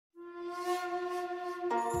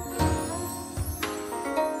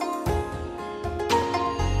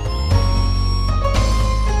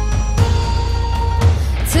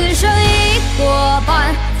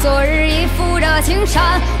昨日依附着青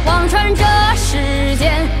山，忘穿这世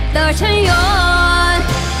间的尘缘。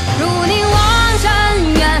如凝望深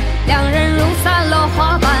渊，良人如散落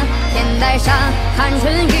花瓣。天台山，看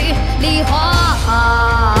春雨，梨花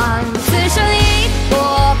寒。此生已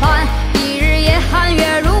过半，一日夜寒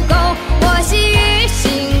月如鉤。我细雨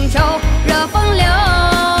行舟，热风流。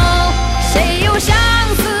谁有相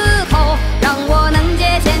思扣？让我能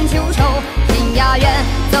解千秋愁。天涯远，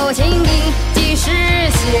走琴音，几时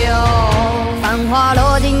休？繁华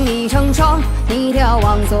落尽一城霜，你眺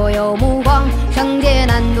望所有目光。生劫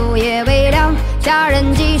难渡夜微凉，佳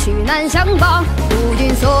人几许难相忘。如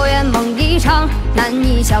君所愿梦一场，难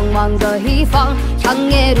以相忘这一方。长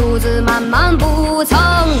夜独自慢慢不曾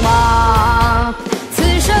忘。此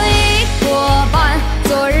生已过半，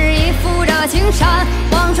昨日依附着青山，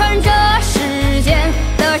忘穿这世间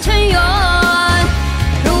的尘缘。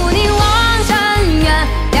如凝望深渊，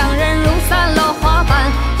良人如散落花瓣。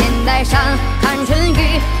天台山，看春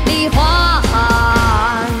雨，梨花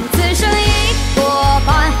寒。此生已过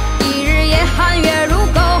半，一日夜寒月如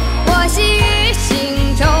鉤。我细雨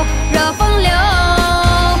行舟，热风流。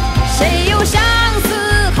谁有相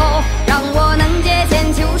思扣？让我能解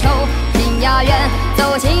千秋愁。天涯远，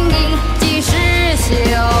走琴音，几时休？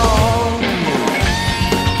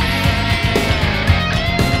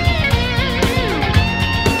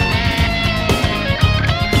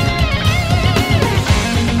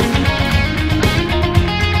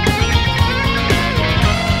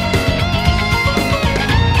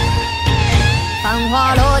繁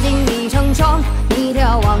华落尽一城霜，你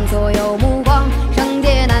眺望所有目光。生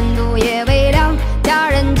劫难渡夜微凉，佳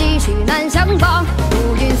人几许难相忘。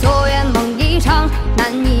如君所愿梦一场，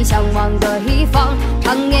难以相忘这一方。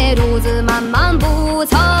长夜独自慢慢不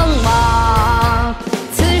曾忘。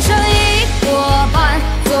此生已过半，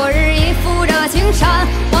昨日依附着青山，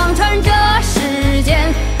忘穿这世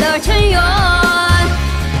间的尘缘。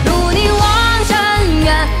如凝望深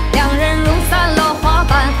渊，良人如散落花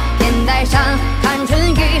瓣。天台山，看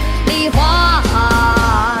春雨，梨花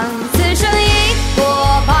寒。此生已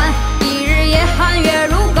过半，一日夜寒月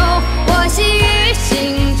如鉤。我细雨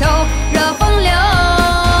行舟，热风流。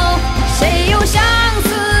谁有相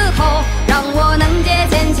思扣？让我能解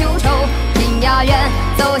千秋愁。天涯远，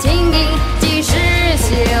走琴音，几时休？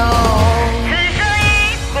此生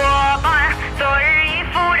已过半，昨日依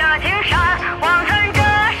附着青山，忘穿这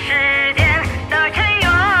世间的尘缘。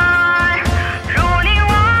如凝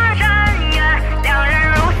望深渊，良人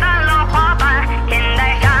如散落花瓣。天台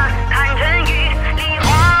山，看春雨，梨花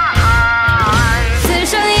寒。此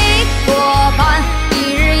生已过半，一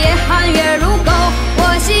日夜寒月如鉤。我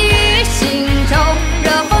细雨行舟，热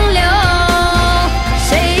风流。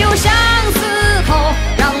谁有相思扣？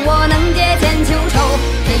让我能解千秋愁。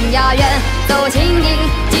天涯远，走琴音，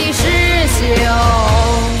几时休？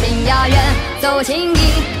天涯远，走琴音。